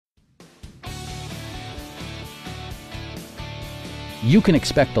You can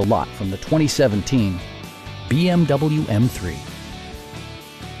expect a lot from the 2017 BMW M3.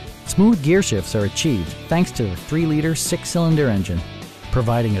 Smooth gear shifts are achieved thanks to the 3-liter 6-cylinder engine,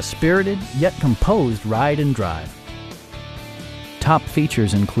 providing a spirited yet composed ride and drive. Top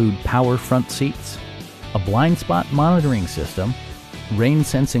features include power front seats, a blind spot monitoring system,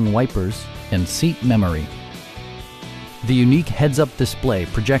 rain-sensing wipers, and seat memory. The unique heads-up display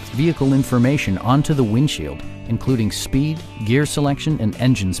projects vehicle information onto the windshield, including speed, gear selection, and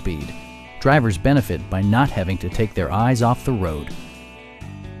engine speed. Drivers benefit by not having to take their eyes off the road.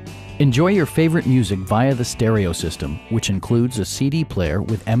 Enjoy your favorite music via the stereo system, which includes a CD player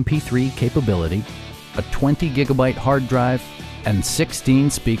with MP3 capability, a 20-gigabyte hard drive, and 16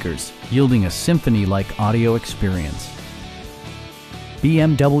 speakers, yielding a symphony-like audio experience.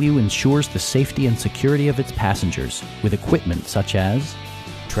 BMW ensures the safety and security of its passengers with equipment such as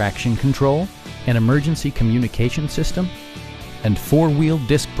traction control, an emergency communication system, and 4-wheel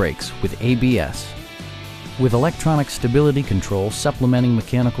disc brakes with ABS. With electronic stability control supplementing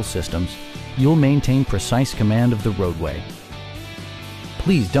mechanical systems, you'll maintain precise command of the roadway.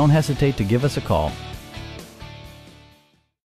 Please don't hesitate to give us a call.